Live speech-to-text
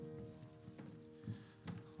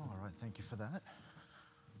Thank you for that.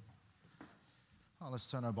 Let's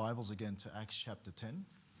turn our Bibles again to Acts chapter 10.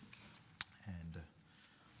 And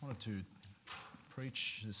I wanted to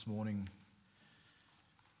preach this morning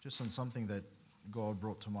just on something that God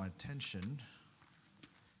brought to my attention.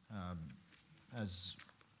 As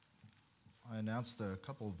I announced a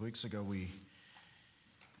couple of weeks ago, we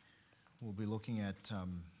will be looking at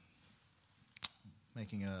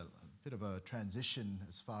making a bit of a transition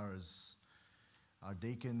as far as our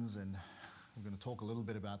deacons, and we're going to talk a little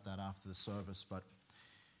bit about that after the service. But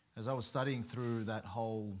as I was studying through that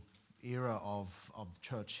whole era of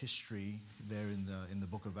church history there in the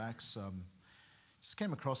book of Acts, just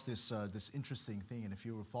came across this interesting thing. And if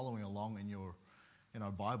you were following along in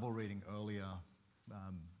our Bible reading earlier,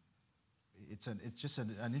 it's just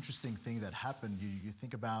an interesting thing that happened. You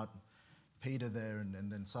think about Peter there,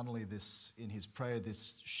 and then suddenly in his prayer,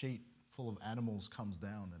 this sheet full of animals comes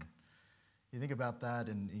down, and you think about that,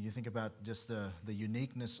 and you think about just the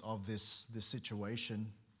uniqueness of this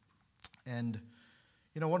situation. And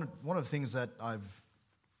you know, one of the things that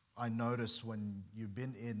I noticed when you've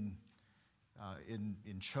been in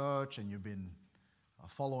church and you've been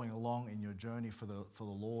following along in your journey for the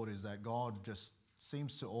Lord is that God just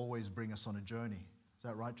seems to always bring us on a journey. Is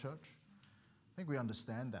that right, church? I think we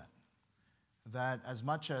understand that. That as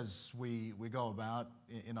much as we go about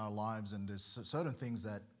in our lives, and there's certain things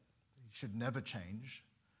that should never change,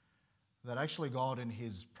 that actually God in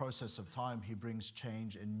His process of time, He brings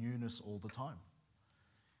change and newness all the time.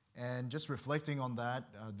 And just reflecting on that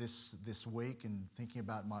this week and thinking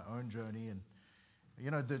about my own journey, and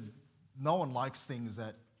you know, no one likes things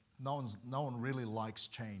that no one really likes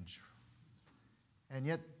change, and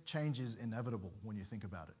yet change is inevitable when you think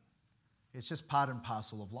about it. It's just part and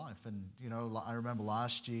parcel of life. And you know, I remember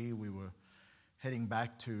last year we were heading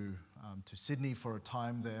back to Sydney for a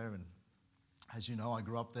time there, and as you know, I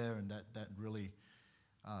grew up there, and that really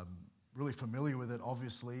familiar with it,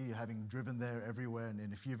 obviously, having driven there everywhere.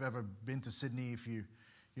 And if you've ever been to Sydney, if you're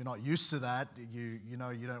not used to that, you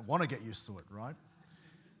know you don't want to get used to it, right?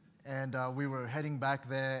 And we were heading back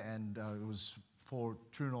there, and it was for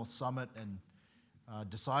True North Summit, and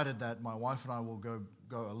decided that my wife and I will go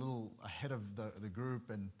a little ahead of the group.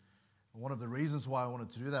 And one of the reasons why I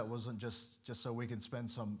wanted to do that wasn't just so we can spend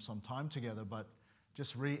some time together, but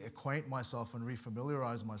just reacquaint myself and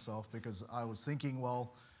refamiliarize myself, because I was thinking,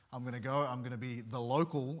 well, I'm going to be the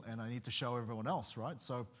local, and I need to show everyone else, right?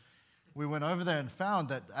 So we went over there and found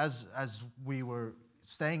that as we were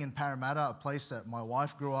staying in Parramatta, a place that my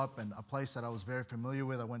wife grew up and a place that I was very familiar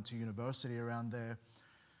with, I went to university around there,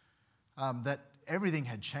 that everything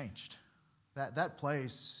had changed. That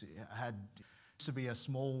place used to be a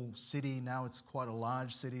small city. Now it's quite a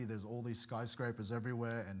large city. There's all these skyscrapers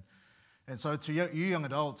everywhere, and so to you young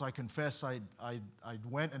adults, I confess I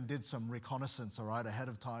went and did some reconnaissance, all right, ahead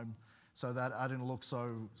of time, so that I didn't look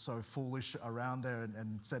so foolish around there,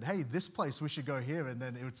 and said, hey, this place, we should go here, and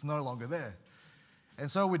then it's no longer there. And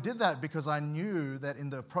so we did that because I knew that in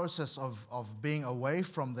the process of being away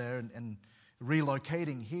from there and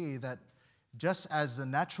relocating here, that just as the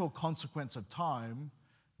natural consequence of time,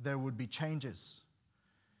 there would be changes.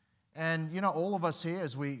 And you know, all of us here,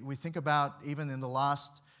 as we think about even in the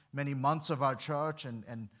last many months of our church,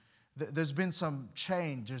 and there's been some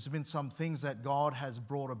change, there's been some things that God has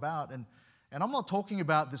brought about. And I'm not talking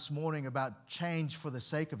about this morning about change for the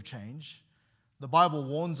sake of change. The Bible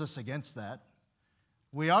warns us against that.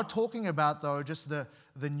 We are talking about, though, just the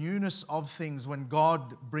newness of things when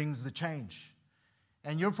God brings the change.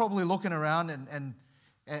 And you're probably looking around,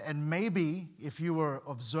 and maybe if you were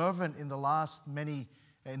observant in the last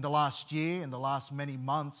year, in the last many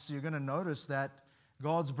months, you're going to notice that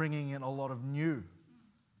God's bringing in a lot of new.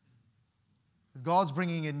 God's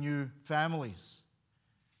bringing in new families.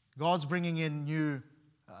 God's bringing in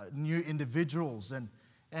new individuals, and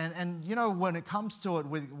you know, when it comes to it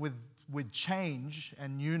with change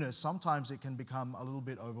and newness, sometimes it can become a little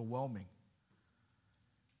bit overwhelming.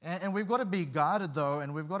 And we've got to be guarded, though,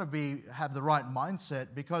 and we've got to have the right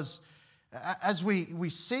mindset, because as we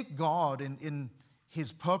seek God in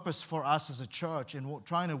His purpose for us as a church, and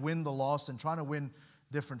trying to win the lost, and trying to win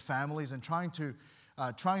different families, and trying to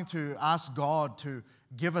ask God to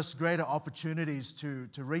give us greater opportunities to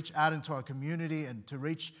reach out into our community and to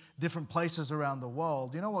reach different places around the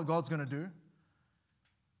world, you know what God's going to do?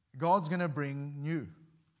 God's going to bring new.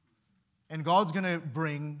 And God's going to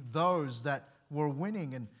bring those that we're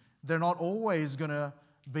winning, and they're not always going to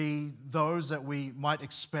be those that we might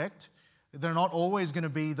expect. They're not always going to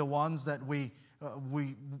be the ones that we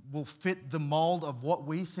will fit the mold of what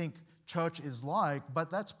we think church is like,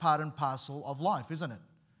 but that's part and parcel of life, isn't it?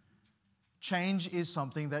 change is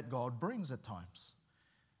something that God brings at times.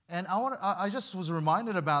 And I just was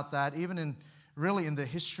reminded about that even in the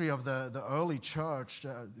history of the early church.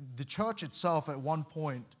 The church itself at one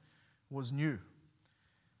point was new.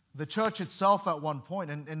 The church itself at one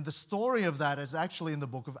point, and the story of that is actually in the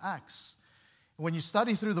book of Acts. When you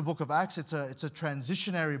study through the book of Acts, it's a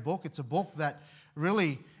transitionary book. It's a book that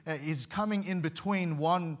really is coming in between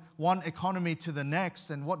one economy to the next.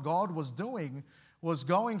 And what God was doing was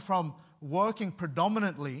going from working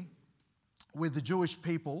predominantly with the Jewish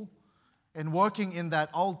people and working in that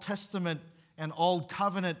Old Testament and Old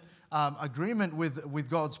Covenant agreement with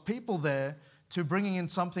God's people there to bringing in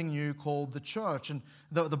something new called the church. And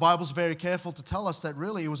the Bible's very careful to tell us that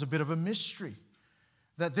really it was a bit of a mystery,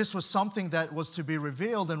 that this was something that was to be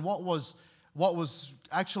revealed. And what was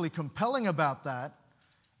actually compelling about that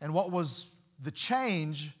and what was the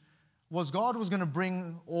change was God was going to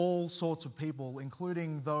bring all sorts of people,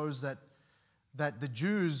 including those that the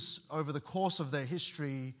Jews over the course of their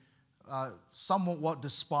history somewhat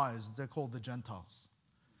despised. They're called the Gentiles.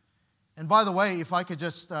 And by the way, if I could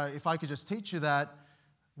just teach you that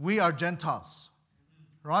we are Gentiles,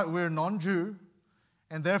 right? We're non-Jew,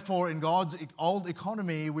 and therefore in God's old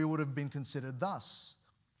economy we would have been considered thus.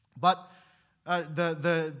 But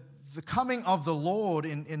the coming of the Lord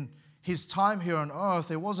in His time here on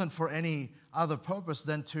earth, it wasn't for any other purpose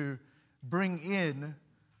than to bring in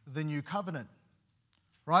the new covenant.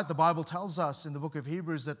 Right? The Bible tells us in the book of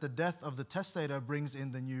Hebrews that the death of the testator brings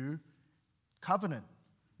in the new covenant,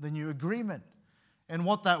 the new agreement. And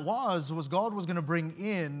what that was God was going to bring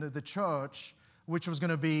in the church, which was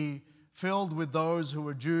going to be filled with those who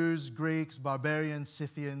were Jews, Greeks, barbarians,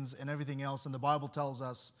 Scythians, and everything else. And the Bible tells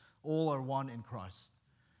us all are one in Christ.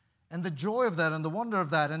 And the joy of that and the wonder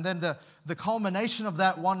of that, and then the culmination of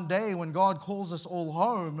that one day when God calls us all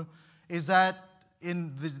home, is that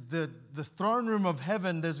in the throne room of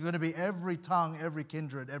heaven, there's going to be every tongue, every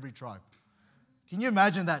kindred, every tribe. Can you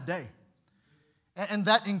imagine that day? And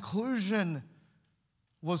that inclusion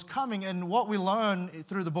was coming. And what we learn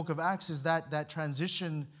through the book of Acts is that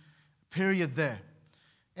transition period there.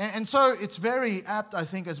 And so it's very apt, I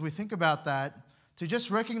think, as we think about that, to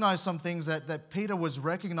just recognize some things that Peter was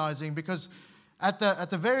recognizing, because at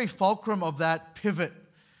the very fulcrum of that pivot,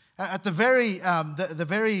 at the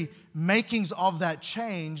very makings of that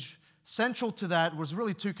change, central to that was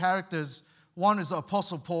really two characters. One is the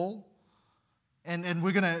Apostle Paul, and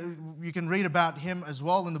you can read about him as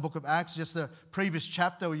well in the book of Acts, just the previous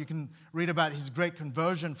chapter, where you can read about his great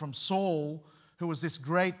conversion from Saul, who was this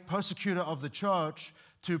great persecutor of the church,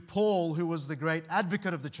 to Paul, who was the great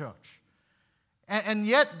advocate of the church. And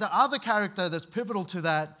yet the other character that's pivotal to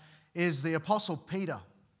that is the Apostle Peter.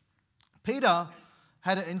 Peter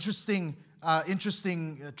had an interesting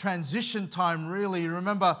transition time, really.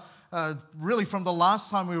 Remember, really from the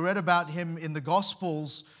last time we read about him in the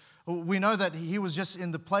Gospels, we know that he was just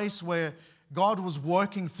in the place where God was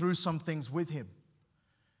working through some things with him.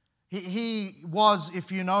 He was,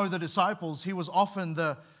 if you know the disciples, he was often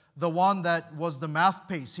the one that was the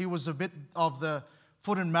mouthpiece. He was a bit of the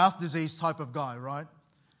foot and mouth disease type of guy, right?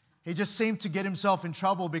 He just seemed to get himself in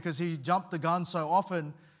trouble because he jumped the gun so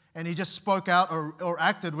often, and he just spoke out or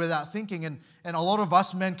acted without thinking. And a lot of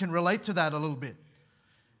us men can relate to that a little bit.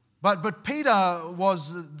 But Peter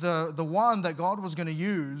was the one that God was going to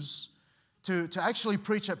use to actually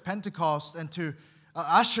preach at Pentecost and to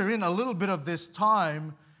usher in a little bit of this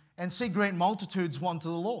time and see great multitudes won to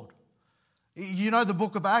the Lord. You know the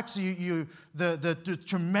book of Acts, the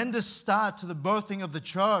tremendous start to the birthing of the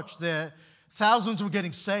church there, thousands were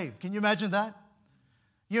getting saved. Can you imagine that?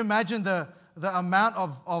 You imagine the amount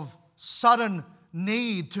of sudden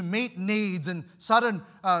need to meet needs and sudden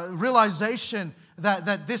realization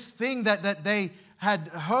that this thing that they had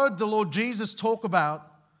heard the Lord Jesus talk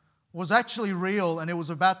about was actually real and it was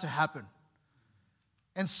about to happen.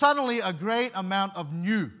 And suddenly a great amount of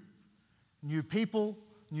new people,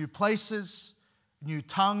 new places, new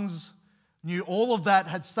tongues, all of that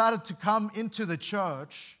had started to come into the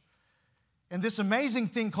church. And this amazing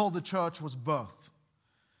thing called the church was birthed.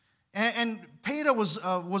 And Peter was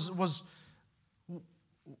a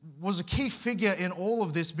key figure in all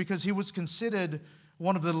of this because he was considered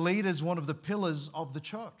one of the leaders, one of the pillars of the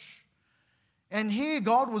church. And here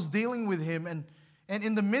God was dealing with him. And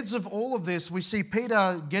in the midst of all of this, we see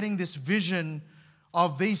Peter getting this vision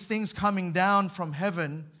of these things coming down from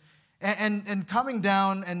heaven and coming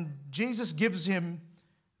down, and Jesus gives him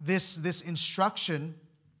this instruction.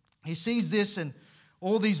 He sees this and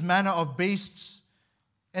all these manner of beasts.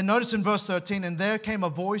 And notice in verse 13, and there came a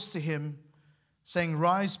voice to him saying,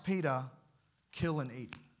 "Rise, Peter, kill and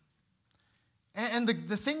eat." And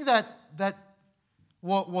the thing that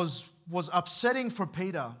what was upsetting for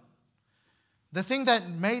Peter, the thing that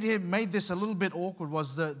made this a little bit awkward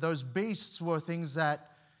was those beasts were things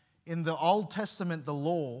that in the Old Testament, the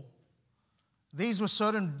law, there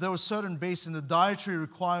were certain beasts in the dietary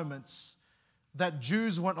requirements that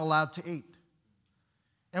Jews weren't allowed to eat.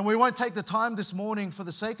 And we won't take the time this morning for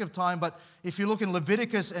the sake of time, but if you look in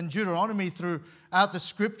Leviticus and Deuteronomy throughout the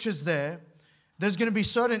scriptures there's going to be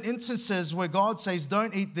certain instances where God says,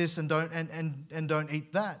 don't eat this and don't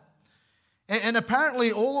eat that. And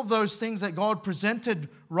apparently all of those things that God presented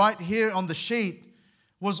right here on the sheet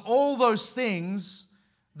was all those things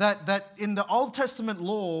that in the Old Testament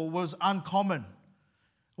law was uncommon,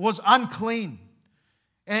 was unclean.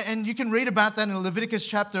 And you can read about that in Leviticus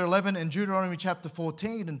chapter 11 and Deuteronomy chapter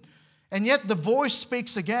 14. And yet the voice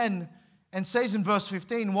speaks again and says in verse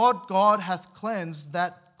 15, what God hath cleansed,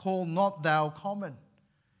 that call not thou common.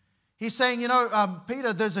 He's saying,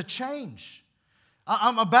 Peter, there's a change.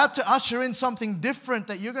 I'm about to usher in something different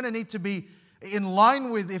that you're going to need to be in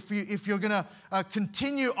line with if you're going to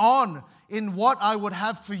continue on in what I would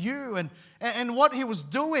have for you. And what he was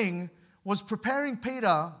doing was preparing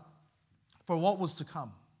Peter for what was to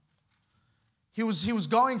come. He was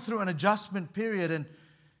going through an adjustment period,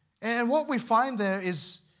 and what we find there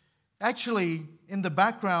is actually in the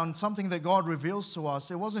background something that God reveals to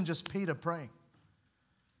us. It wasn't just Peter praying.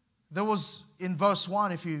 There was in verse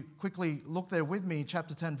 1, if you quickly look there with me,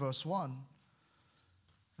 chapter 10, verse 1.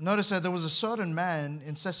 Notice that there was a certain man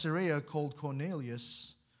in Caesarea called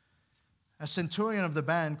Cornelius, a centurion of the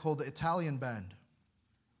band called the Italian band.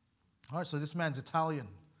 All right, so this man's Italian.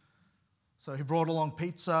 So he brought along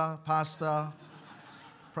pizza, pasta,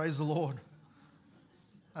 praise the Lord.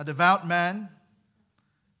 A devout man,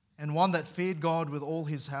 and one that feared God with all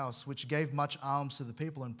his house, which gave much alms to the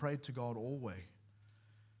people and prayed to God always.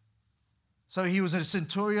 So he was a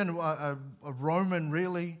centurion, a Roman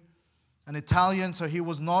really, an Italian, so he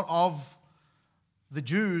was not of the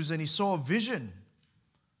Jews, and he saw a vision.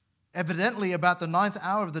 Evidently, about the 9th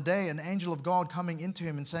hour of the day, an angel of God coming into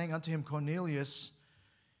him and saying unto him, Cornelius.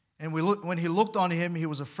 And when he looked on him, he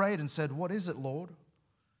was afraid and said, what is it, Lord?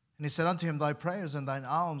 And he said unto him, thy prayers and thine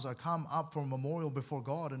alms are come up for a memorial before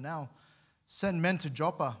God. And now send men to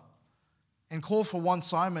Joppa and call for one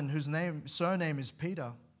Simon, whose surname is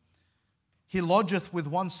Peter. He lodgeth with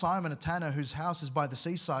one Simon, a tanner, whose house is by the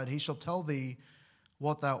seaside. He shall tell thee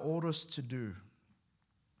what thou oughtest to do.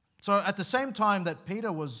 So at the same time that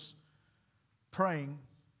Peter was praying,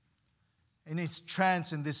 in his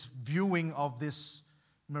trance, in this viewing of this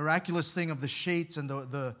miraculous thing of the sheets and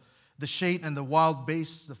the sheet and the wild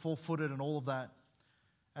beasts, the full-footed and all of that,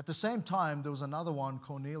 at the same time there was another one,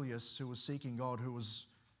 Cornelius, who was seeking God, who was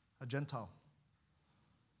a Gentile.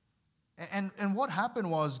 And what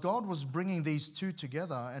happened was God was bringing these two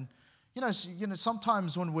together. And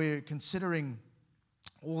sometimes when we're considering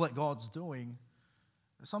all that God's doing,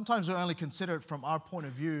 sometimes we only consider it from our point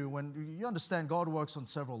of view. When you understand God works on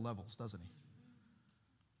several levels, doesn't he?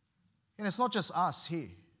 And it's not just us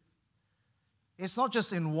here. It's not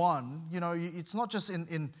just in one. It's not just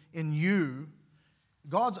in you.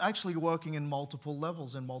 God's actually working in multiple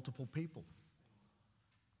levels and multiple people.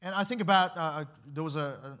 And I think about, there was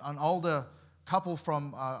an older couple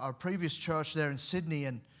from our previous church there in Sydney,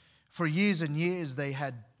 and for years and years they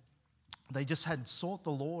just had sought the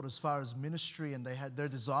Lord as far as ministry, and they had their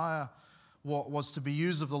desire was to be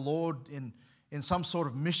used of the Lord in some sort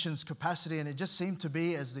of missions capacity. And it just seemed to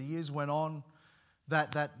be, as the years went on,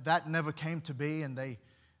 that never came to be, and they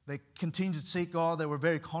continued to seek God. They were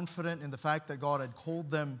very confident in the fact that God had called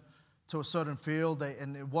them to a certain field,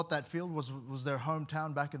 and what that field was their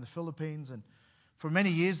hometown back in the Philippines. And for many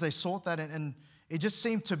years they sought that, and it just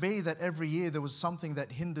seemed to be that every year there was something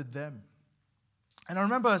that hindered them. And I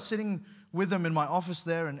remember sitting with them in my office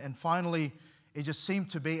there, and finally it just seemed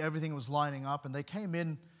to be everything was lining up, and they came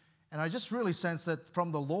in, and I just really sensed that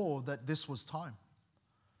from the Lord that this was time.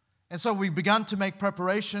 And so we began to make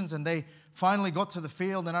preparations, and they finally got to the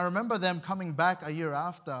field, and I remember them coming back a year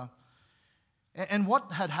after. And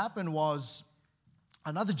what had happened was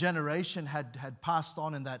another generation had passed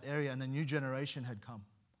on in that area, and a new generation had come.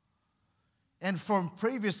 And from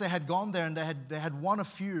previous, they had gone there and they had won a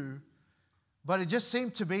few, but it just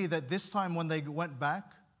seemed to be that this time when they went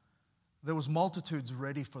back, there was multitudes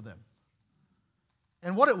ready for them.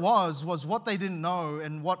 And what it was what they didn't know,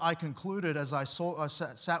 and what I concluded as I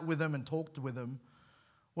sat with them and talked with them,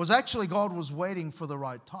 was actually God was waiting for the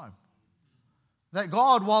right time. That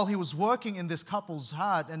God, while he was working in this couple's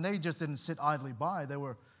heart, and they just didn't sit idly by.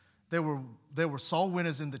 There were soul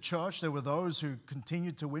winners in the church. There were those who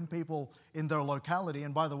continued to win people in their locality.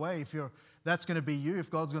 And by the way, if you're that's going to be you, if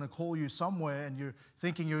God's going to call you somewhere and you're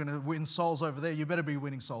thinking you're going to win souls over there, you better be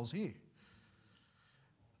winning souls here.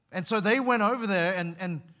 And so they went over there,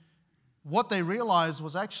 and what they realized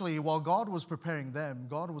was actually, while God was preparing them,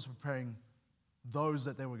 God was preparing those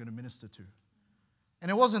that they were going to minister to. And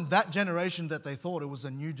it wasn't that generation that they thought, it was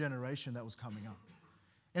a new generation that was coming up.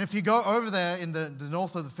 And if you go over there in the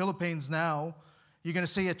north of the Philippines now, you're going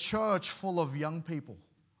to see a church full of young people.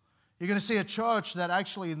 You're going to see a church that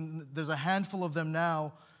actually, there's a handful of them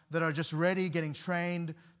now that are just ready, getting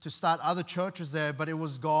trained to start other churches there, but it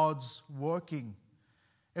was God's working.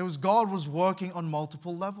 It was God was working on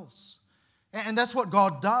multiple levels. And that's what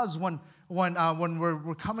God does when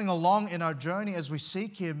we're coming along in our journey as we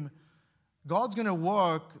seek Him. God's going to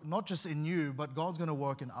work not just in you, but God's going to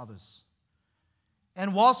work in others.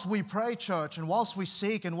 And whilst we pray, church, and whilst we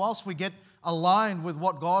seek, and whilst we get aligned with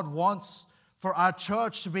what God wants for our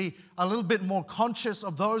church to be a little bit more conscious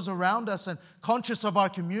of those around us, and conscious of our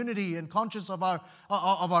community, and conscious of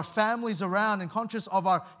our families around, and conscious of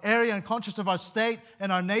our area, and conscious of our state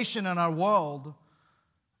and our nation and our world,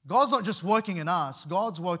 God's not just working in us,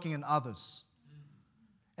 God's working in others.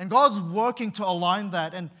 And God's working to align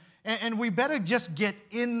that. And we better just get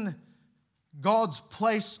in God's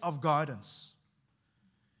place of guidance.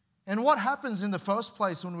 And what happens in the first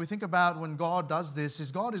place when we think about when God does this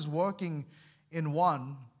is God is working in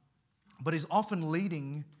one, but He's often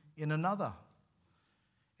leading in another.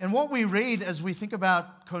 And what we read as we think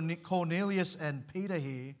about Cornelius and Peter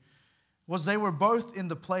here was they were both in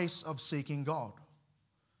the place of seeking God.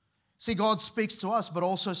 See, God speaks to us, but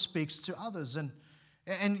also speaks to others. And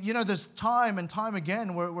you know, there's time and time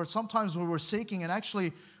again where sometimes we're seeking, and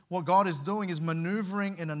actually what God is doing is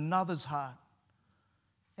maneuvering in another's heart.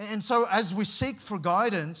 And so as we seek for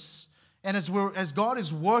guidance, and as God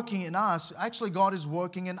is working in us, actually God is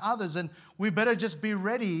working in others. And we better just be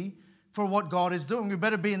ready for what God is doing. We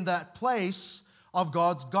better be in that place of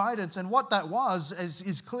God's guidance. And what that was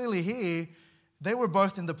is clearly here, they were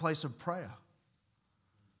both in the place of prayer.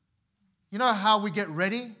 You know how we get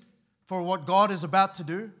ready for what God is about to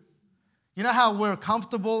do? You know how we're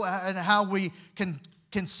comfortable and how we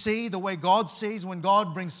can see the way God sees when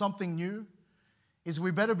God brings something new? Is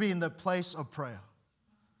we better be in the place of prayer.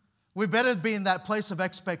 We better be in that place of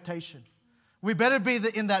expectation. We better be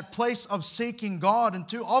in that place of seeking God. And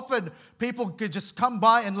too often people could just come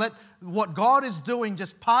by and let what God is doing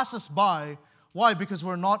just pass us by. Why? Because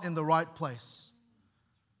we're not in the right place.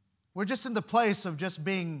 We're just in the place of just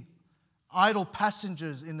being idle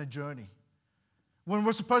passengers in the journey, when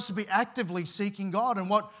we're supposed to be actively seeking God.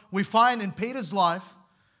 And what we find in Peter's life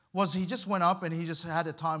was he just went up and he just had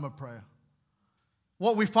a time of prayer.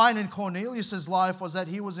 What we find in Cornelius' life was that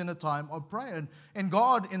he was in a time of prayer. And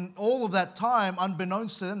God, in all of that time,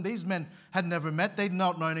 unbeknownst to them, these men had never met. They'd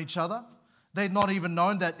not known each other. They'd not even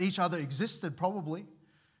known that each other existed, probably.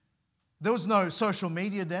 There was no social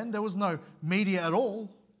media then. There was no media at all.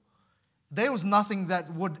 There was nothing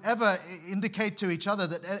that would ever indicate to each other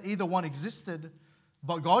that either one existed,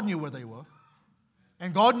 but God knew where they were.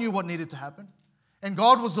 And God knew what needed to happen. And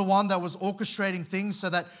God was the one that was orchestrating things so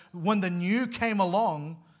that when the new came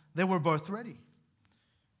along, they were both ready.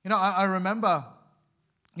 You know, I remember,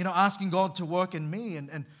 asking God to work in me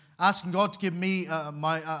and asking God to give me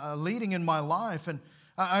my leading in my life. And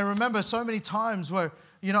I remember so many times where,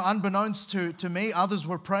 unbeknownst to me, others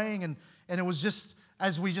were praying, and it was just,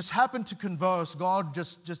 as we just happened to converse, God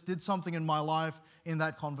just did something in my life in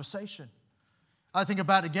that conversation. I think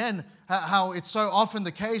about, again, how it's so often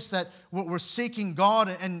the case that we're seeking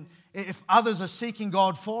God, and if others are seeking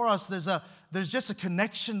God for us, there's just a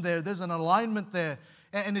connection there. There's an alignment there.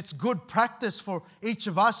 And it's good practice for each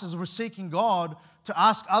of us as we're seeking God to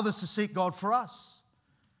ask others to seek God for us.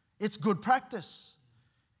 It's good practice.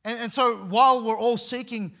 And so while we're all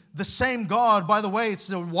seeking the same God, by the way, it's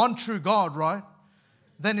the one true God, right?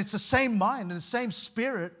 Then it's the same mind and the same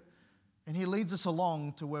spirit, and He leads us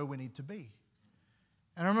along to where we need to be.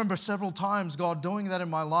 And I remember several times God doing that in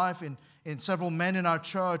my life, in several men in our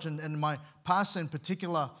church, and my pastor in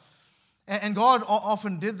particular. And God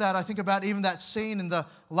often did that. I think about even that scene in the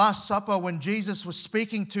Last Supper when Jesus was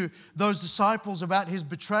speaking to those disciples about His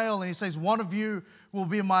betrayal, and He says, one of you will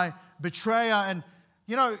be my betrayer. And,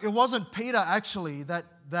 it wasn't Peter actually that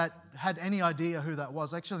had any idea who that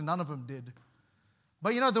was. Actually, none of them did.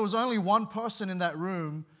 But there was only one person in that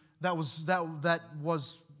room that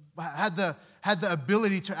had the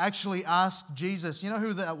ability to actually ask Jesus. You know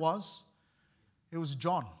who that was? It was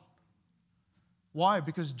John. Why?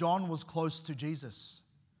 Because John was close to Jesus.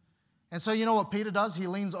 And so you know what Peter does? He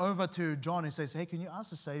leans over to John and says, hey, can you ask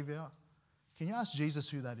the Savior? Can you ask Jesus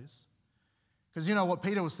who that is? Because you know what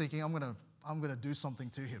Peter was thinking? I'm going to I'm going to do something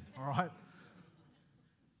to him, all right?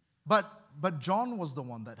 But John was the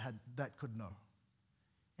one that could know.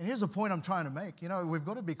 And here's the point I'm trying to make. We've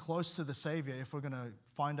got to be close to the Savior if we're going to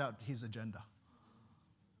find out his agenda.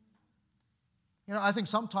 I think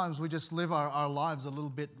sometimes we just live our lives a little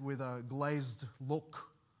bit with a glazed look.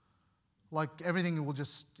 Like everything will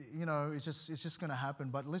just, it's just going to happen.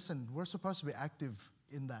 But listen, we're supposed to be active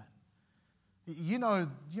in that.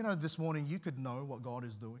 This morning you could know what God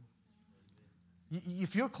is doing.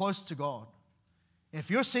 If you're close to God, if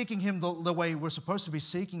you're seeking him the way we're supposed to be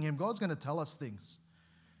seeking him, God's going to tell us things.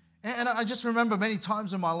 And I just remember many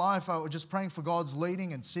times in my life, I was just praying for God's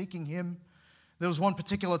leading and seeking him. There was one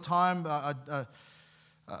particular time,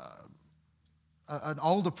 an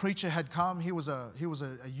older preacher had come. He was a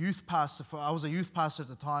youth pastor. I was a youth pastor at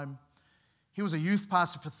the time. He was a youth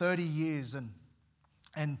pastor for 30 years,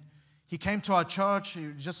 and he came to our church.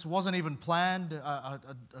 It just wasn't even planned. A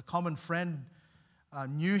common friend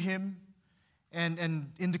knew him and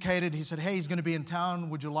indicated, he said, hey, he's going to be in town.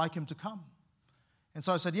 Would you like him to come? And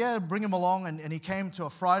so I said, yeah, bring him along. And he came to a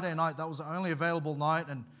Friday night. That was the only available night.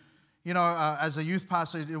 And, as a youth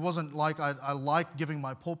pastor, it wasn't like I liked giving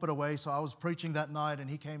my pulpit away. So I was preaching that night, and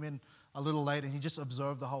he came in a little late, and he just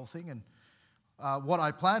observed the whole thing. And what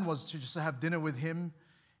I planned was to just have dinner with him.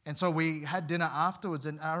 And so we had dinner afterwards.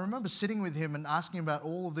 And I remember sitting with him and asking about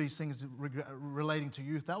all of these things relating to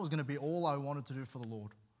youth. That was going to be all I wanted to do for the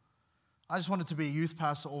Lord. I just wanted to be a youth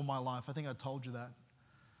pastor all my life. I think I told you that.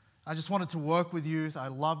 I just wanted to work with youth. I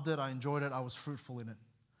loved it. I enjoyed it. I was fruitful in it.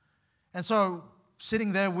 And so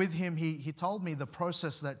sitting there with him, he told me the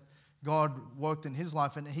process that God worked in his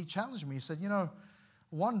life. And he challenged me. He said,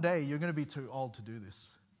 one day you're going to be too old to do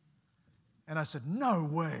this. And I said, no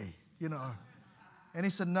way, And he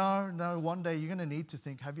said, no, one day you're going to need to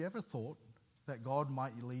think, have you ever thought that God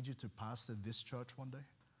might lead you to pastor this church one day?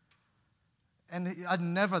 And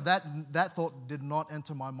that thought did not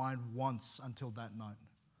enter my mind once until that night.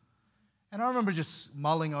 And I remember just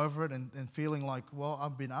mulling over it and feeling like, well,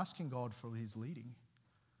 I've been asking God for his leading.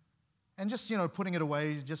 And just, putting it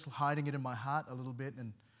away, just hiding it in my heart a little bit.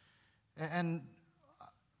 And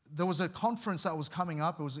there was a conference that was coming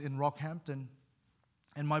up. It was in Rockhampton.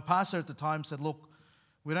 And my pastor at the time said, look,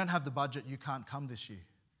 we don't have the budget. You can't come this year.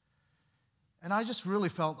 And I just really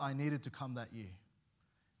felt I needed to come that year.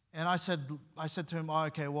 And I said to him, oh,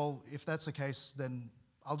 okay, well, if that's the case, then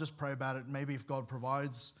I'll just pray about it. Maybe if God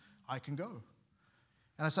provides, I can go.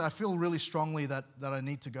 And I said, I feel really strongly that I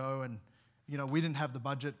need to go. And, we didn't have the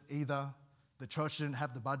budget either. The church didn't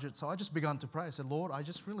have the budget. So I just began to pray. I said, Lord, I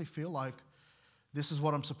just really feel like this is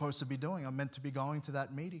what I'm supposed to be doing. I'm meant to be going to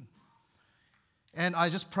that meeting. And I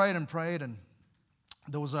just prayed. And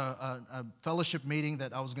there was a fellowship meeting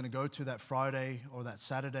that I was going to go to that Friday or that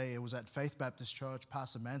Saturday. It was at Faith Baptist Church,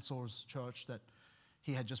 Pastor Mansour's church that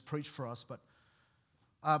he had just preached for us. But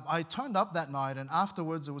I turned up that night, and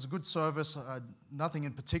afterwards, it was a good service. Nothing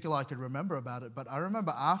in particular I could remember about it, but I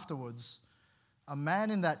remember afterwards, a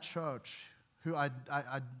man in that church who I'd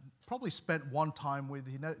probably spent one time with,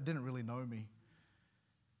 he didn't really know me.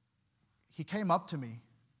 He came up to me,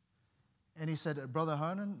 and he said, Brother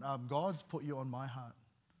Hernan, God's put you on my heart.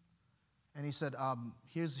 And he said,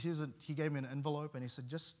 he gave me an envelope, and he said,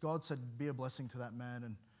 God said, be a blessing to that man.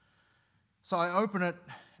 And so I opened it,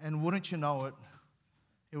 and wouldn't you know it,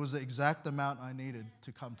 it was the exact amount I needed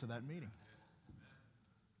to come to that meeting.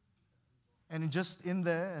 And just in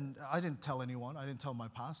there, and I didn't tell anyone, I didn't tell my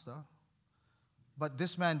pastor, but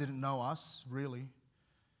this man didn't know us, really.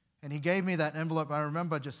 And he gave me that envelope. I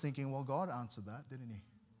remember just thinking, well, God answered that, didn't he?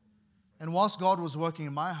 And whilst God was working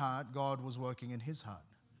in my heart, God was working in his heart.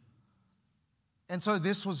 And so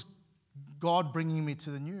this was God bringing me to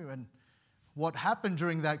the new. And what happened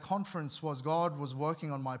during that conference was God was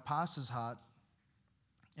working on my pastor's heart,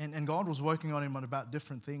 and God was working on him on about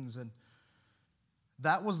different things. And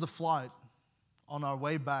that was the flight on our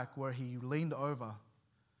way back where he leaned over.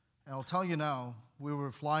 And I'll tell you now, we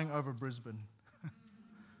were flying over Brisbane.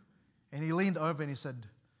 And he leaned over and he said,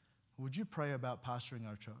 would you pray about pastoring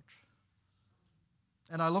our church?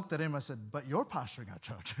 And I looked at him, I said, but you're pastoring our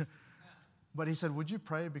church. But he said, would you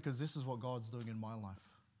pray, because this is what God's doing in my life.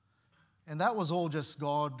 And that was all just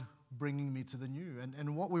God bringing me to the new.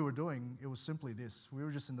 And what we were doing, it was simply this. We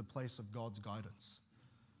were just in the place of God's guidance.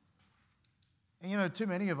 And too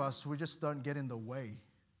many of us, we just don't get in the way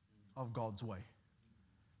of God's way.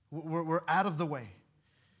 We're out of the way.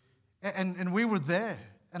 And we were there.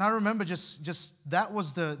 And I remember just that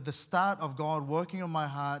was the start of God working on my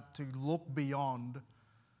heart to look beyond,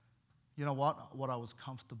 what I was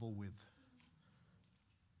comfortable with.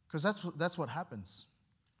 Because that's what happens.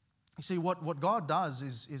 You see, what God does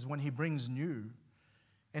is when He brings new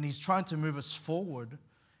and He's trying to move us forward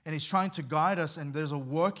and He's trying to guide us and there's a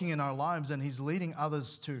working in our lives and He's leading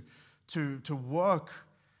others to work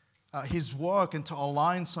His work and to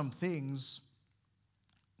align some things,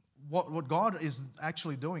 what God is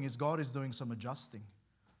actually doing is God is doing some adjusting.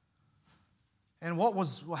 And what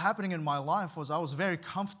was happening in my life was I was very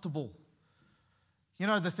comfortable. You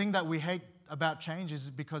know, the thing that we hate about change is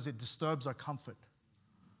because it disturbs our comfort.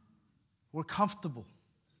 We're comfortable.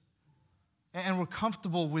 And we're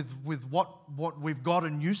comfortable with what we've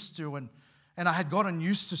gotten used to. And I had gotten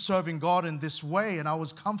used to serving God in this way, and I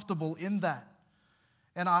was comfortable in that.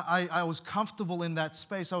 And I was comfortable in that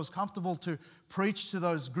space. I was comfortable to preach to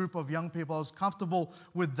those group of young people. I was comfortable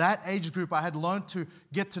with that age group. I had learned to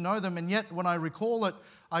get to know them. And yet, when I recall it,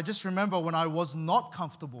 I just remember when I was not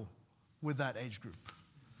comfortable with that age group.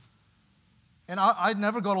 And I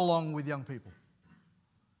never got along with young people.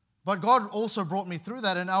 But God also brought me through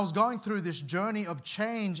that. And I was going through this journey of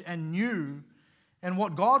change and new. And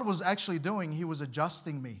what God was actually doing, He was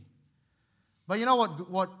adjusting me. But you know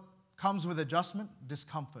what comes with adjustment?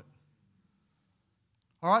 Discomfort.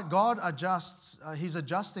 All right, God adjusts. He's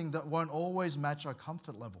adjusting that won't always match our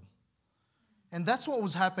comfort level. And that's what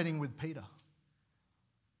was happening with Peter.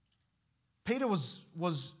 Peter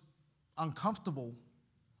was uncomfortable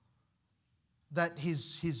that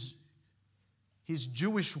his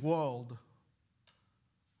Jewish world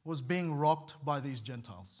was being rocked by these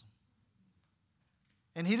Gentiles.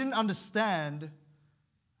 And he didn't understand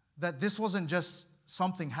that this wasn't just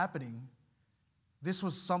something happening. This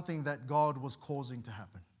was something that God was causing to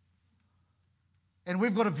happen. And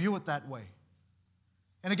we've got to view it that way.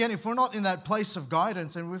 And again, if we're not in that place of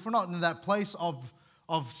guidance and if we're not in that place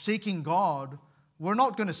of seeking God, we're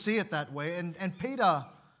not going to see it that way. And Peter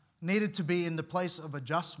needed to be in the place of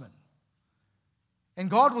adjustment. And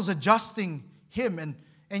God was adjusting him.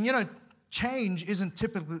 And you know, change isn't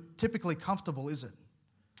typically comfortable, is it?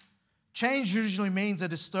 Change usually means a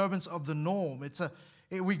disturbance of the norm.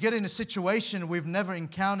 We get in a situation we've never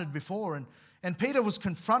encountered before. And Peter was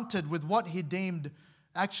confronted with what he deemed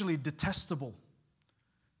actually detestable.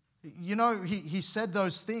 You know, he said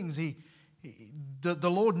those things. The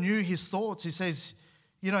Lord knew his thoughts. He says,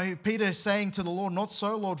 you know, Peter is saying to the Lord, "Not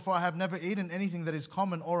so, Lord, for I have never eaten anything that is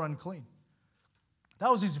common or unclean."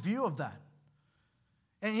 That was his view of that.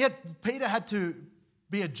 And yet Peter had to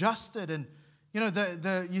be adjusted. And you know,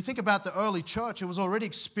 you think about the early church, it was already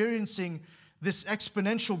experiencing this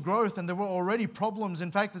exponential growth, and there were already problems.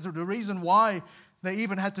 In fact, the reason why they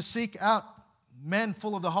even had to seek out men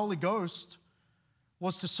full of the Holy Ghost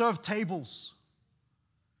was to serve tables.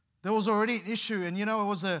 There was already an issue, and you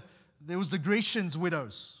know, there was the Grecians'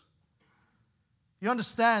 widows. You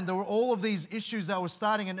understand, there were all of these issues that were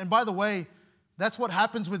starting, and by the way, that's what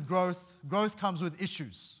happens with growth. Growth comes with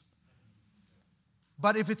issues.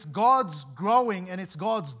 But if it's God's growing and it's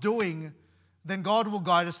God's doing, then God will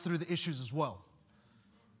guide us through the issues as well.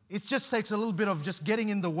 It just takes a little bit of just getting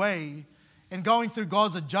in the way and going through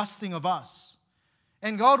God's adjusting of us.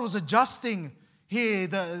 And God was adjusting here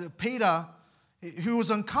Peter, who was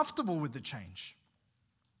uncomfortable with the change.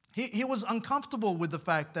 He was uncomfortable with the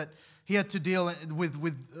fact that he had to deal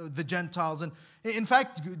with the Gentiles. And in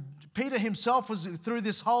fact, Peter himself was through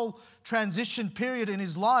this whole transition period in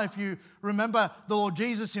his life. You remember the Lord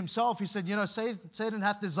Jesus himself. He said, you know, Satan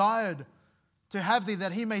hath desired to have thee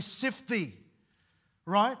that he may sift thee.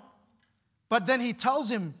 Right? But then he tells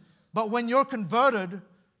him, but when you're converted,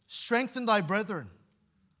 strengthen thy brethren.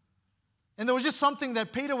 And there was just something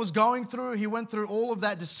that Peter was going through. He went through all of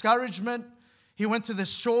that discouragement. He went to the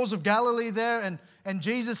shores of Galilee there, and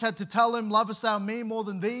Jesus had to tell him, lovest thou me more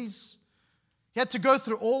than these? He had to go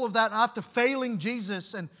through all of that after failing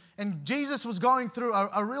Jesus. And Jesus was going through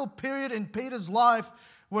a real period in Peter's life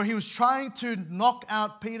where he was trying to knock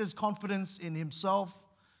out Peter's confidence in himself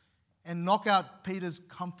and knock out Peter's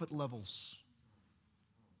comfort levels.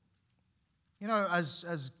 You know,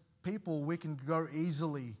 as people, we can grow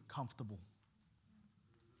easily comfortable.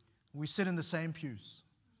 We sit in the same pews.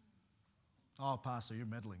 Oh, Pastor, you're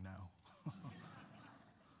meddling now.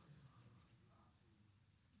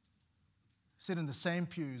 Sit in the same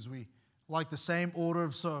pews. We like the same order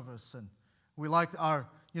of service, and we like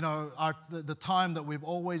the time that we've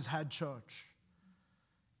always had church.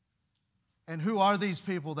 And who are these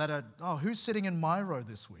people that are, who's sitting in my row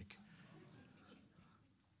this week?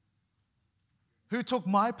 Who took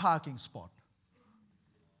my parking spot?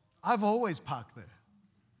 I've always parked there.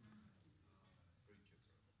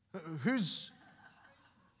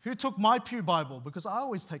 Who took my pew Bible? Because I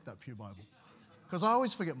always take that pew Bible. Because I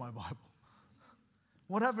always forget my Bible.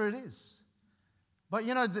 Whatever it is. But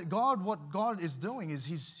what God is doing is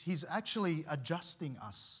He's actually adjusting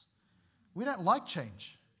us. We don't like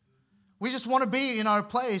change. We just want to be in our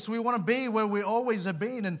place. We want to be where we always have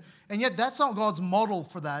been. And yet that's not God's model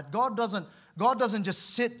for that. God doesn't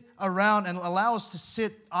just sit around and allow us to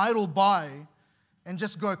sit idle by and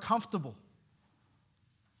just grow comfortable.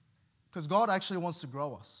 Because God actually wants to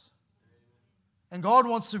grow us. And God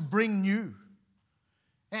wants to bring new.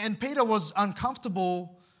 And Peter was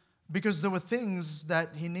uncomfortable because there were things that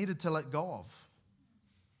he needed to let go of.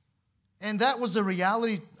 And that was the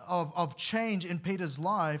reality of change in Peter's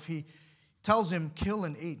life. He tells him, kill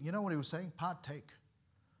and eat. You know what he was saying? Partake.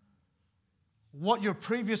 What your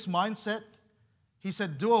previous mindset, he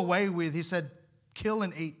said, do away with. He said, kill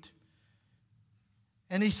and eat.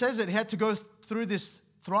 And he says that he had to go through this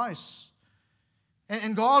thrice.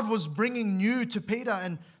 And God was bringing new to Peter.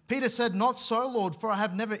 And Peter said, not so, Lord, for I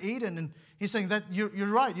have never eaten. And he's saying that you're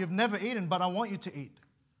right, you've never eaten, but I want you to eat.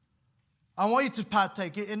 I want you to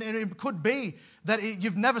partake. And it could be that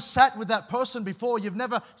you've never sat with that person before. You've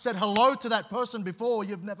never said hello to that person before.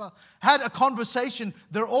 You've never had a conversation.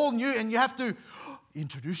 They're all new and you have to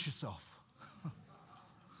introduce yourself.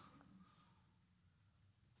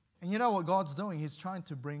 And you know what God's doing? He's trying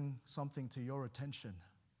to bring something to your attention.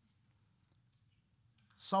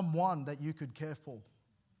 Someone that you could care for.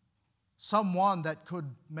 Someone that could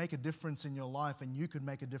make a difference in your life and you could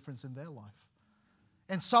make a difference in their life.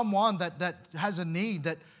 And someone that has a need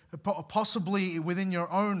that possibly within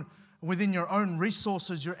your own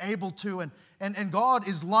resources you're able to. And God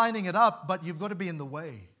is lining it up, but you've got to be in the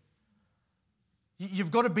way.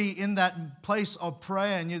 You've got to be in that place of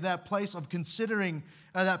prayer and that place of considering,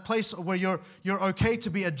 that place where you're okay to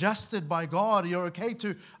be adjusted by God. You're okay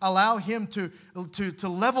to allow Him to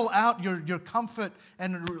level out your comfort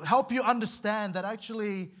and help you understand that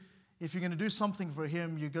actually, if you're going to do something for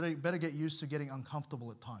Him, you better get used to getting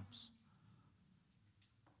uncomfortable at times.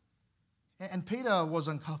 And Peter was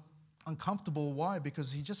uncomfortable. Why?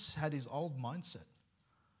 Because he just had his old mindset.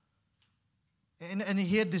 And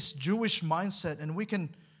he had this Jewish mindset, and we can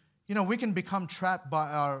become trapped by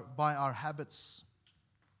our habits.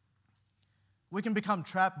 We can become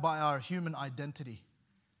trapped by our human identity.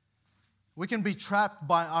 We can be trapped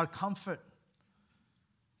by our comfort.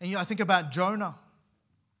 And I think about Jonah.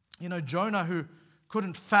 Jonah who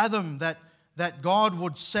couldn't fathom that God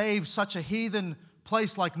would save such a heathen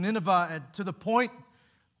place like Nineveh, and to the point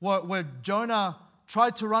where Jonah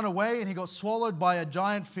tried to run away and he got swallowed by a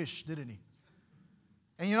giant fish, didn't he?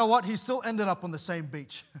 And you know what? He still ended up on the same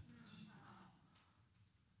beach.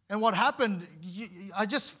 And what happened, I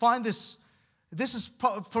just find this is,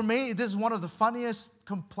 for me, this is one of the funniest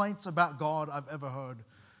complaints about God I've ever heard.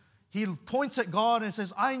 He points at God and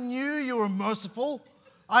says, I knew you were merciful.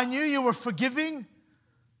 I knew you were forgiving.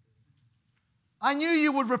 I knew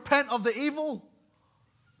you would repent of the evil.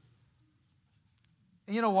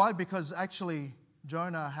 And you know why? Because actually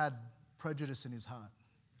Jonah had prejudice in his heart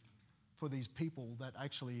for these people that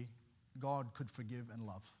actually God could forgive and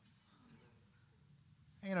love.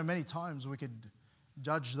 And many times we could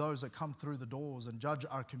judge those that come through the doors and judge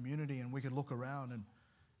our community, and we could look around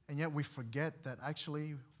and yet we forget that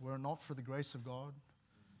actually we're not for the grace of God.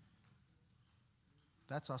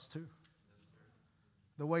 That's us too.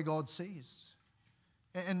 The way God sees.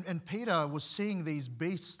 And Peter was seeing these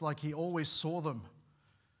beasts like he always saw them.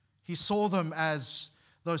 He saw them as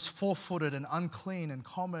those four-footed and unclean and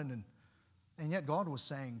common, and yet God was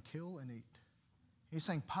saying, kill and eat. He's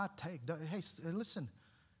saying, partake. Hey, listen,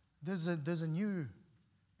 there's a new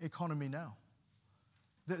economy now.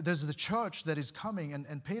 There's the church that is coming,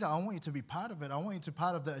 and Peter, I want you to be part of it. I want you to be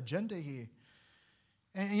part of the agenda here.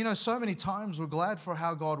 And so many times we're glad for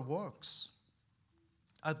how God works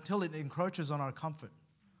until it encroaches on our comfort.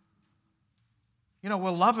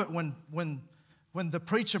 We'll love it when the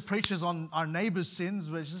preacher preaches on our neighbor's sins,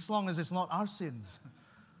 but just as long as it's not our sins.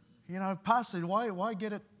 Pastor, why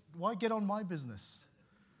get on my business?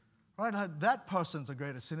 Right? That person's a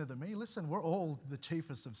greater sinner than me. Listen, we're all the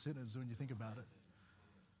chiefest of sinners when you think about it.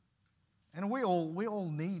 And we all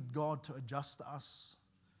need God to adjust us.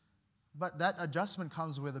 But that adjustment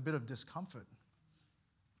comes with a bit of discomfort.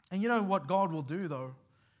 And you know what God will do, though,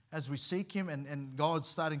 as we seek Him and God's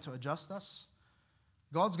starting to adjust us?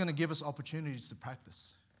 God's going to give us opportunities to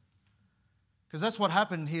practice. Because that's what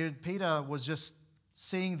happened here. Peter was just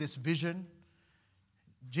seeing this vision.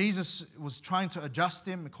 Jesus was trying to adjust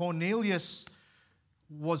him. Cornelius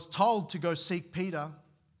was told to go seek Peter.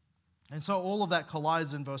 And so all of that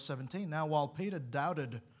collides in verse 17. Now, while Peter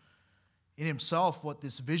doubted in himself what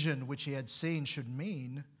this vision which he had seen should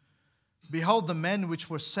mean, behold, the men which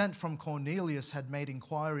were sent from Cornelius had made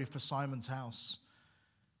inquiry for Simon's house,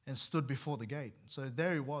 and stood before the gate. So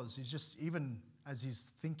there he was. He's just, even as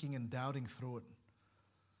he's thinking and doubting through it.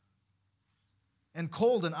 And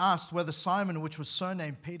called and asked whether Simon, which was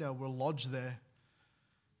surnamed Peter, were lodged there.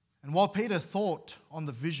 And while Peter thought on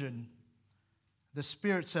the vision, the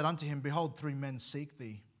Spirit said unto him, Behold, 3 men seek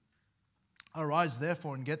thee. Arise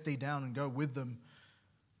therefore and get thee down and go with them.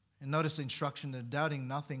 And notice the instruction, doubting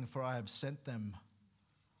nothing, for I have sent them.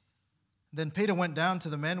 Then Peter went down to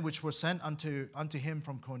the men which were sent unto him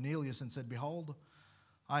from Cornelius and said, Behold,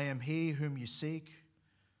 I am he whom ye seek.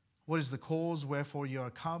 What is the cause wherefore ye are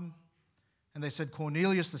come? And they said,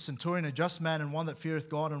 Cornelius the centurion, a just man and one that feareth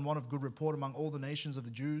God and one of good report among all the nations of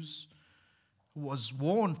the Jews, who was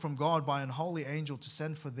warned from God by an holy angel to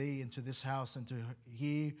send for thee into this house and to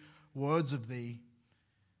hear words of thee.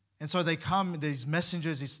 And so they come, these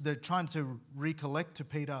messengers, they're trying to recollect to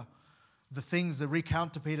Peter the things, they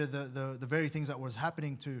recount to Peter the very things that was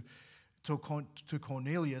happening to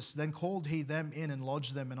Cornelius. Then called he them in and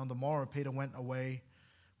lodged them. And on the morrow Peter went away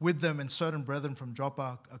with them, and certain brethren from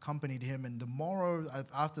Joppa accompanied him. And the morrow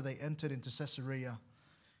after they entered into Caesarea,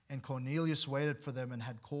 and Cornelius waited for them and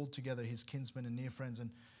had called together his kinsmen and near friends.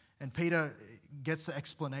 And Peter gets the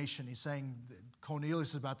explanation. He's saying, Cornelius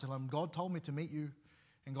is about to tell him, God told me to meet you.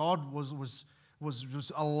 And God was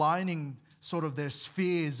aligning sort of their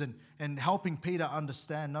spheres and helping Peter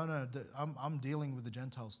understand, no, I'm dealing with the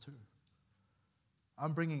Gentiles too.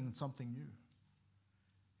 I'm bringing something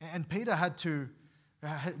new. And Peter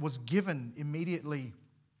was given immediately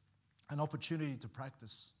an opportunity to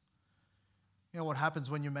practice. You know what happens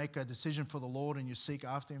when you make a decision for the Lord and you seek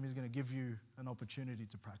after Him? He's going to give you an opportunity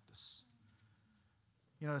to practice.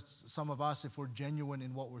 You know, some of us, if we're genuine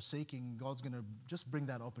in what we're seeking, God's going to just bring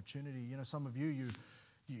that opportunity. You know, some of you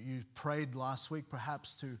prayed last week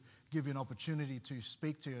perhaps to give you an opportunity to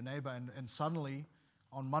speak to your neighbor, and suddenly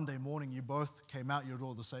on Monday morning you both came out your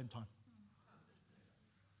door at the same time.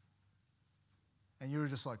 And you were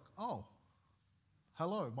just like, oh,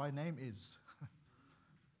 hello, my name is.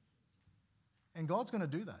 And God's going to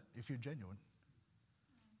do that if you're genuine.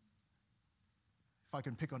 If I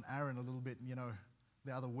can pick on Aaron a little bit, you know,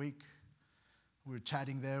 the other week we were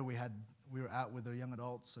chatting there. We were out with the young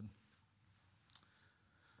adults, and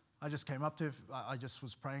I just came up to, I just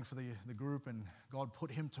was praying for the group, and God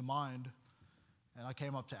put him to mind. And I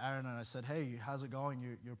came up to Aaron and I said, hey, how's it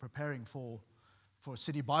going? You're preparing for a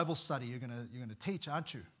city Bible study. You're gonna teach,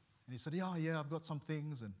 aren't you? And he said, yeah, I've got some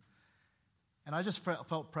things. And I just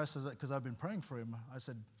felt pressed because I've been praying for him. I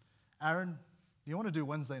said, Aaron, do you want to do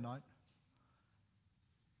Wednesday night?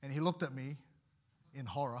 And he looked at me in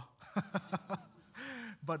horror.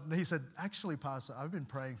 But he said, actually, Pastor, I've been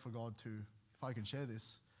praying for God to, if I can share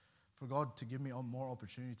this, for God to give me more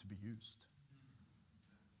opportunity to be used.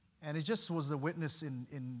 And it just was the witness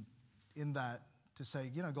in that to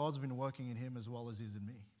say, you know, God's been working in him as well as he's in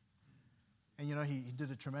me. And, you know, he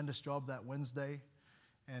did a tremendous job that Wednesday.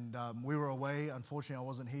 And we were away. Unfortunately, I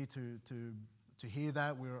wasn't here to hear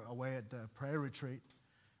that. We were away at the prayer retreat.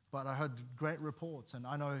 But I heard great reports. And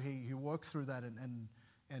I know he worked through that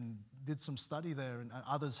and did some study there. And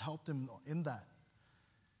others helped him in that.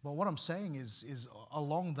 But what I'm saying is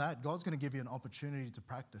along that, God's going to give you an opportunity to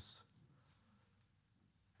practice.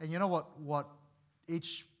 And you know what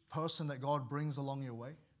each person that God brings along your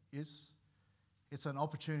way is? It's an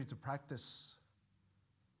opportunity to practice,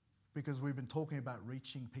 because we've been talking about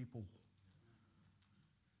reaching people.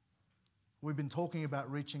 We've been talking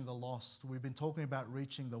about reaching the lost. We've been talking about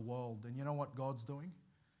reaching the world. And you know what God's doing?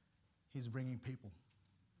 He's bringing people.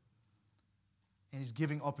 And He's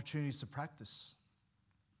giving opportunities to practice.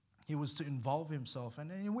 He was to involve himself.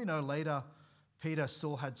 And we know later Peter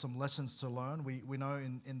still had some lessons to learn. We know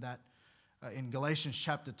in that in Galatians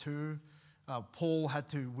chapter 2, Paul had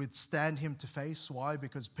to withstand him to face. Why?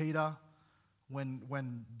 Because Peter, when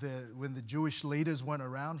the Jewish leaders weren't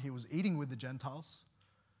around, he was eating with the Gentiles.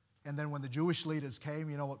 And then when the Jewish leaders came,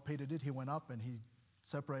 you know what Peter did? He went up and he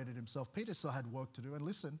separated himself. Peter still had work to do. And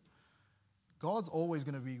listen, God's always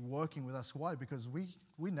going to be working with us. Why? Because we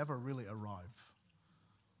never really arrive.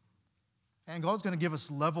 And God's going to give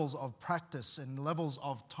us levels of practice and levels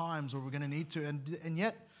of times where we're going to need to. And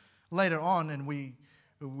yet, later on, and we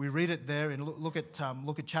read it there and look at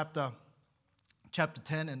chapter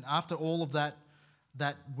 10. And after all of that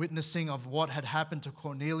witnessing of what had happened to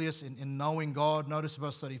Cornelius in knowing God, notice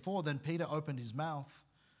verse 34, then Peter opened his mouth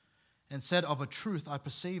and said, of a truth, I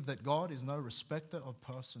perceive that God is no respecter of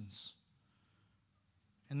persons.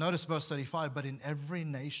 And notice verse 35, but in every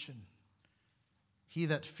nation, he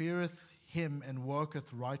that feareth him and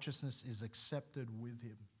worketh righteousness is accepted with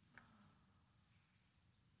him.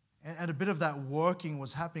 And a bit of that working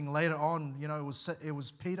was happening later on. It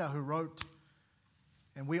was Peter who wrote,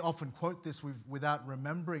 and we often quote this without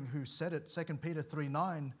remembering who said it. 2 Peter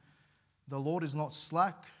 3:9, the Lord is not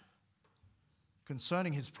slack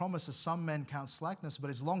concerning his promises. Some men count slackness, but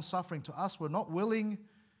is long-suffering to us. We're not willing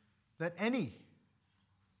that any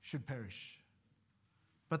should perish,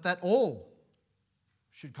 but that all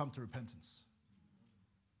should come to repentance.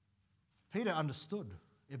 Peter understood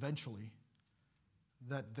eventually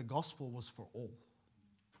that the gospel was for all,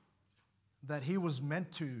 that he was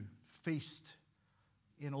meant to feast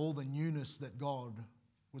in all the newness that God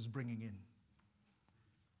was bringing in.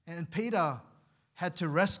 And Peter had to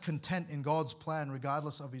rest content in God's plan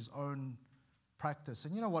regardless of his own practice.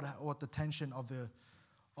 And you know what the tension of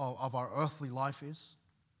our earthly life is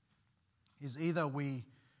either we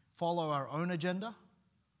follow our own agenda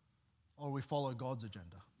or we follow God's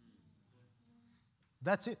agenda.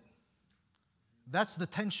 That's it. That's the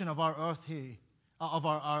tension of our earth here, of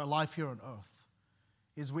our life here on earth,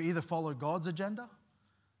 is we either follow God's agenda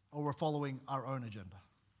or we're following our own agenda.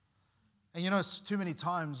 And it's too many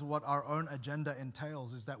times what our own agenda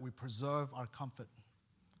entails is that we preserve our comfort.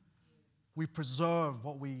 We preserve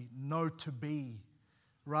what we know to be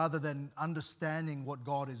rather than understanding what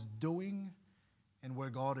God is doing and where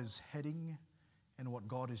God is heading and what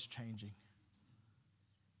God is changing.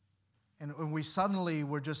 And when we suddenly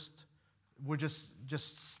we're just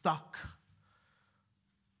stuck.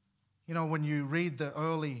 When you read the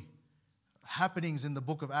early happenings in the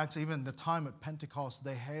book of Acts, even the time at Pentecost,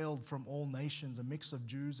 they hailed from all nations, a mix of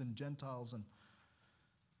Jews and Gentiles.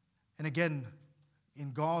 And again,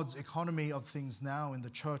 in God's economy of things now, in the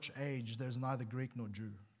church age, there's neither Greek nor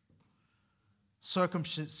Jew,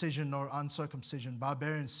 circumcision nor uncircumcision,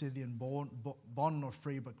 barbarian, Scythian, bond nor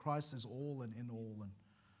free, but Christ is all and in all. And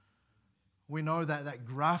we know that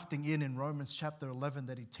grafting in Romans chapter 11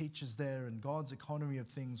 that he teaches there, and God's economy of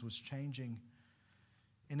things was changing.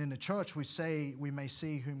 And in the church, we may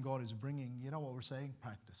see whom God is bringing. You know what we're saying?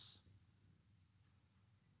 Practice.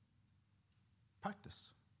 Practice.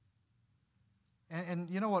 And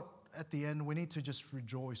you know what? At the end, we need to just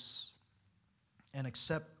rejoice and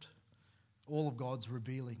accept all of God's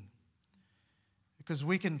revealing. Because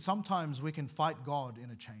sometimes we can fight God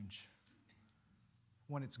in a change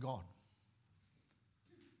when it's God.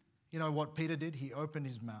 You know what Peter did? He opened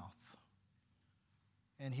his mouth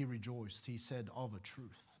and he rejoiced. He said, of a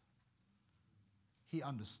truth. He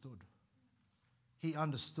understood. He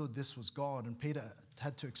understood this was God, and Peter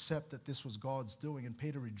had to accept that this was God's doing, and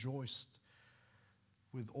Peter rejoiced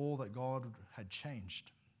with all that God had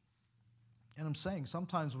changed. And I'm saying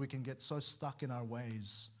sometimes we can get so stuck in our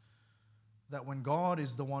ways that when God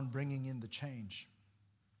is the one bringing in the change,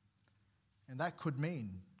 and that could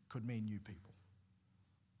mean new people.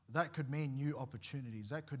 That could mean new opportunities.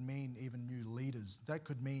 That could mean even new leaders. That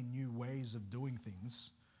could mean new ways of doing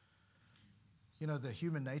things. The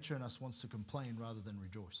human nature in us wants to complain rather than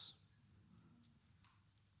rejoice.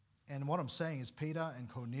 And what I'm saying is Peter and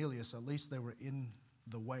Cornelius, at least they were in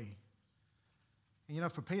the way.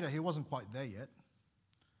 And for Peter, he wasn't quite there yet,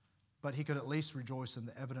 but he could at least rejoice in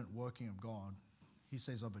the evident working of God. He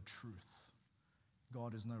says, of a truth,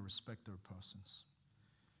 God is no respecter of persons.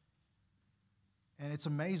 And it's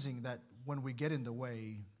amazing that when we get in the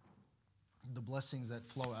way, the blessings that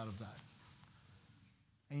flow out of that.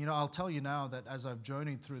 And I'll tell you now that as I've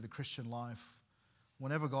journeyed through the Christian life,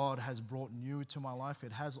 whenever God has brought new to my life,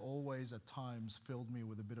 it has always at times filled me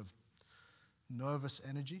with a bit of nervous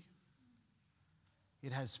energy.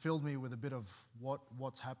 It has filled me with a bit of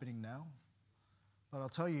what's happening now. But I'll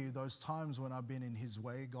tell you, those times when I've been in his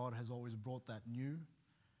way, God has always brought that new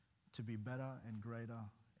to be better and greater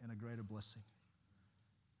and a greater blessing.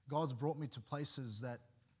 God's brought me to places that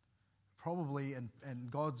probably, and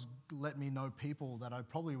God's let me know people that I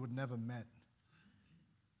probably would never met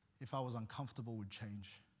if I was uncomfortable with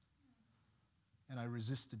change. And I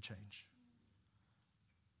resisted change.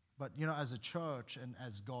 But, as a church and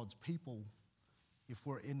as God's people, if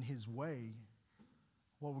we're in his way,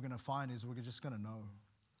 what we're going to find is we're just going to know,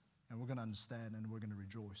 and we're going to understand, and we're going to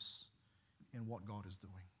rejoice in what God is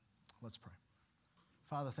doing. Let's pray.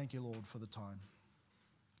 Father, thank you, Lord, for the time.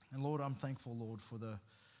 And Lord, I'm thankful, Lord, for the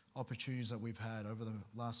opportunities that we've had over the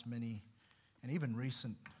last many and even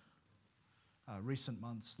recent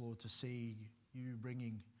months, Lord, to see you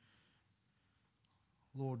bringing,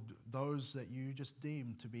 Lord, those that you just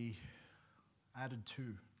deem to be added to.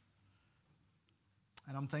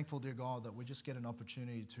 And I'm thankful, dear God, that we just get an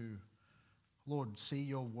opportunity to, Lord, see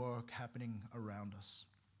your work happening around us.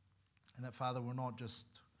 And that, Father, we're not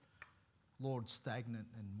just, Lord, stagnant,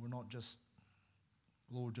 and we're not just,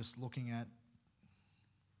 Lord, just looking at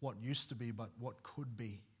what used to be, but what could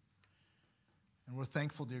be. And we're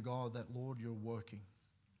thankful, dear God, that, Lord, you're working.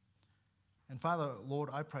 And Father, Lord,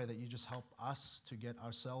 I pray that you just help us to get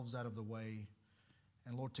ourselves out of the way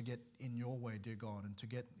and, Lord, to get in your way, dear God, and to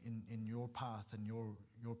get in your path and your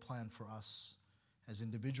plan for us as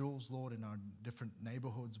individuals, Lord, in our different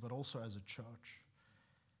neighborhoods, but also as a church.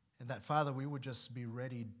 And that, Father, we would just be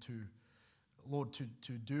ready to, Lord, to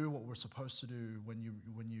do what we're supposed to do when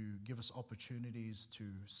you give us opportunities to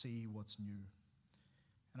see what's new.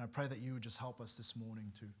 And I pray that you would just help us this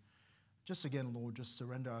morning to just again, Lord, just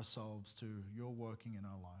surrender ourselves to your working in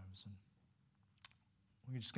our lives. And we're just